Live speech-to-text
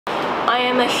I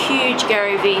am a huge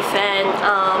Gary Vee fan,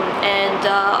 and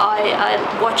I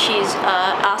watch his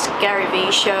Ask Gary Vee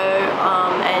show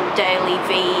and Daily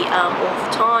Vee all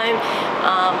the time.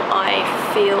 I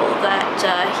feel that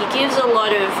he gives a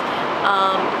lot of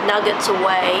nuggets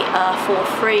away for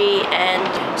free. And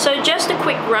so just a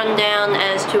quick rundown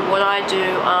as to what I do.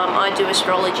 I do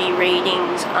astrology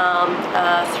readings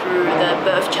through the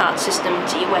birth chart system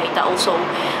T-Wei Dalso,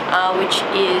 which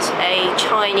is a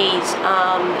Chinese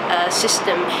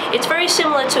system. It's very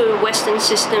similar to a Western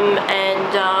system,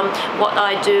 and what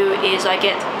I do is I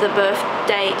get the birth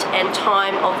date and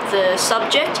time of the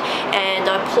subject, and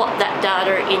I plot that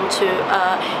data into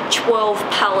a 12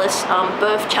 palace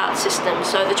birth chart system.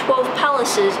 So the 12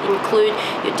 palaces include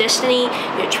your destiny,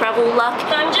 your travel luck. So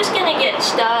I'm just going to get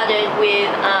started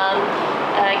with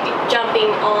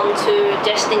jumping onto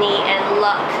destiny and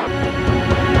luck.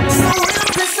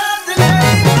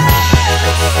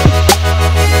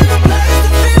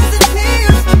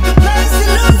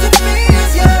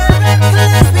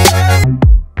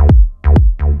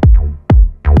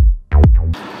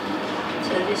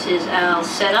 So this is our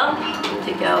setup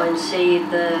to go and see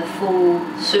the full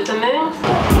supermoon.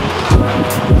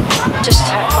 Just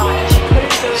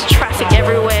there's traffic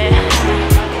everywhere,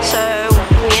 so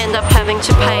we end up having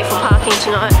to pay for parking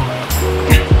tonight,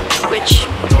 which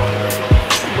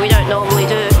we don't normally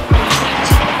do.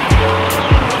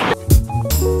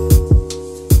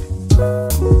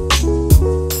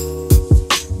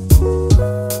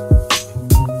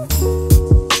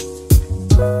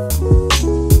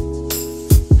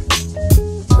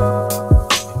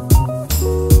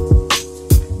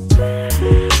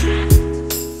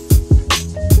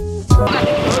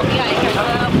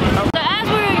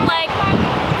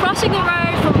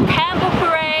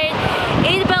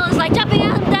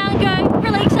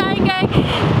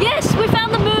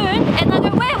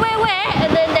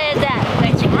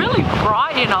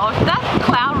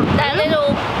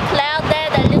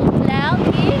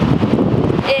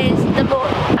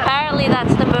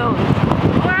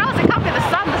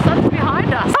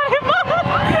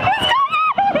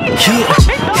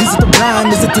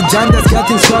 Is it the jam that's got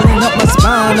things crawling up my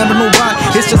spine? I don't know why,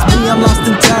 it's just me, I'm lost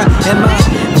in time, and my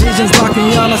vision's blocking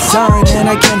me on a sign, and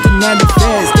I can't deny the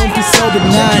feds. Don't be so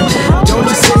benign, don't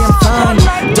you say I'm fine,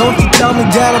 don't you tell me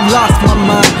that I've lost my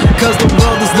mind, cause the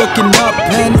world is looking up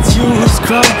and it's you who's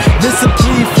crying. This a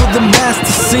plea for the mass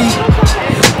to see.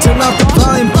 Turn off the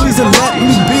volume please and let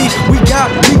me be. We got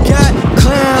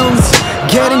clowns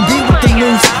getting beat with the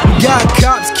news. We got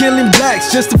cops killing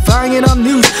blacks, justifying it on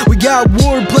news. We got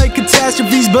wordplay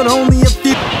catastrophes, but only a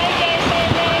few.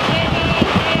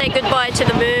 Say goodbye to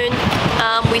the moon.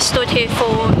 We stood here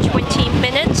for 20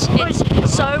 minutes.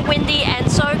 It's so windy and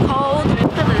so cold. Look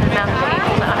at the amount of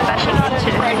people that are bashing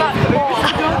into.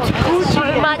 So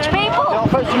much people.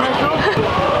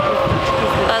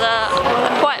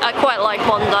 But I quite like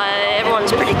Bondi.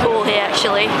 Everyone's pretty cool here,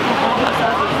 actually.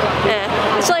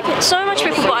 Yeah, it's like so much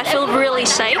people, but I feel really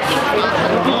safe.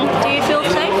 Do you feel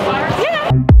safe? Yeah.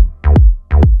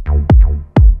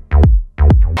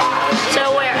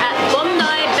 So we're at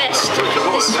Bondi Best.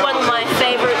 This is one of my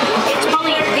favorite. It's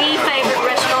probably the favorite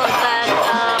restaurant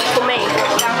for me.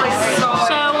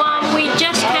 So we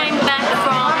just came back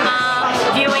from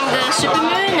viewing the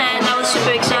supermoon, and that was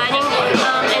super exciting.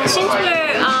 And since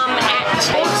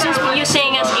you're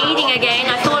seeing us eating again,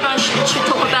 I thought I should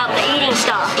talk about the Eating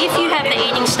Star. If you have the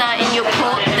Eating Star in your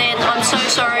court, then I'm so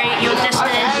sorry, you're destined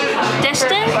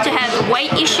to have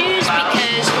weight issues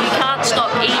because you can't stop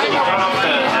eating.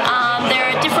 There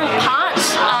are different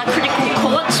parts, critical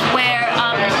courts, where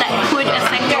that could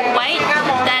affect your weight.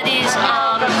 That is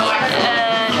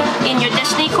in your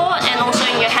destiny court and also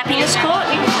in your happiness court.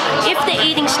 If the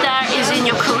Eating Star is in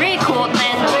your career court,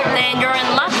 then you're in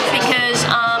luck, because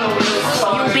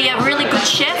you'll be a really good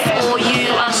chef, or you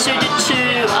are suited to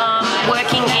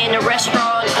working in a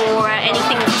restaurant or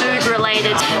anything food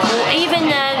related, or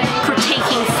even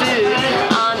critiquing food.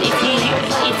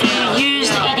 If you use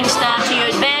the Eating Star to your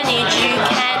advantage, you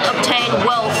can obtain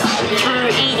wealth through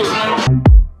eating.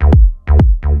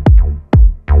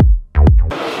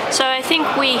 So I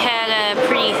think we had a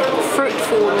pretty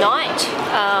fruitful night.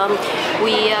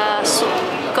 We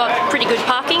got pretty good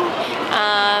parking,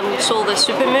 saw the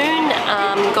supermoon,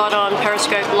 got on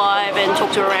Periscope Live and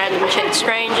talked to random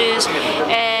strangers,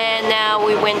 and now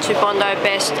we went to Bondi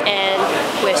Best and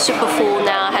we're super full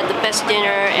now, had the best dinner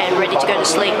and ready to go to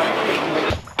sleep.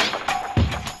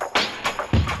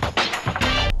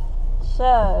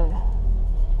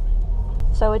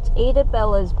 So it's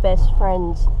Bella's best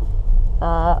friend's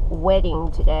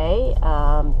wedding today,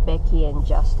 Becky and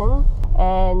Justin,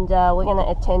 and we're going to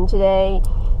attend today.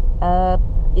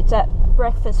 It's at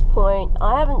Breakfast Point.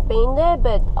 I haven't been there,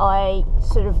 but I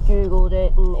sort of googled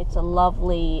it, and it's a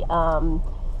lovely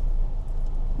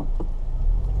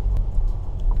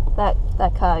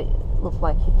that car looked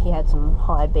like he had some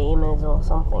high beamers or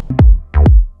something.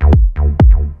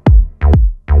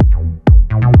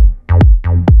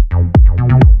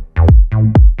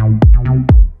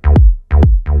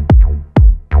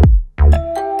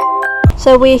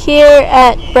 So we're here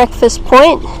at Breakfast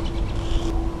Point.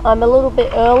 I'm a little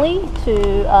bit early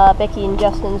to Becky and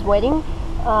Justin's wedding,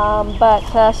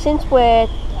 but since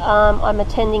I'm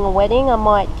attending a wedding, I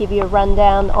might give you a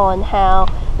rundown on how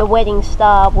the wedding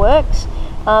star works.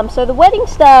 So the wedding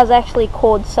star is actually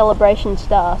called Celebration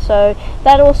Star. So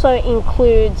that also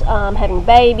includes having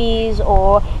babies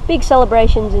or big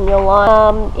celebrations in your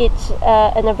life. It's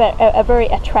a very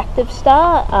attractive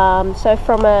star. So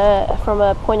from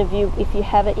a point of view, if you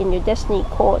have it in your destiny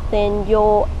court, then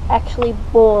you're actually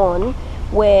born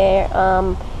where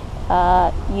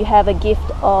you have a gift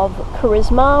of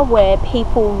charisma, where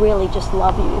people really just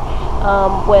love you.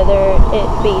 Whether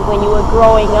it be when you were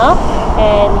growing up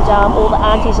and all the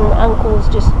aunties and uncles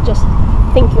just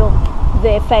think you're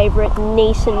their favorite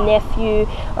niece and nephew.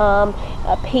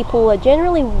 People are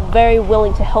generally very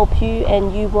willing to help you,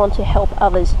 and you want to help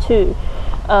others too.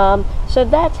 So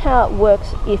that's how it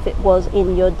works if it was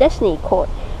in your destiny court.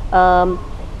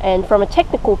 And from a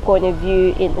technical point of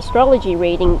view in astrology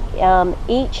reading,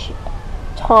 each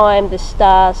time the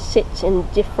star sits in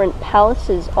different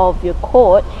palaces of your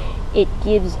court, it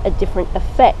gives a different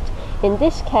effect. In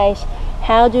this case,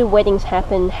 how do weddings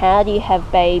happen, how do you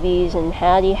have babies, and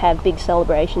how do you have big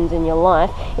celebrations in your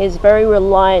life is very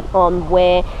reliant on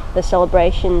where the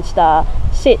celebration star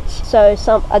sits.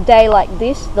 So a day like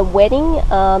this, the wedding,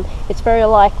 it's very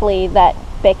likely that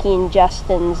Becky and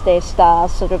Justin's, their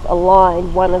stars sort of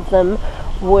aligned. One of them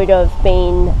would have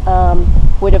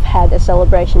had a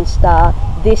celebration star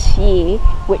this year,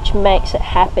 which makes it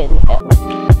happen.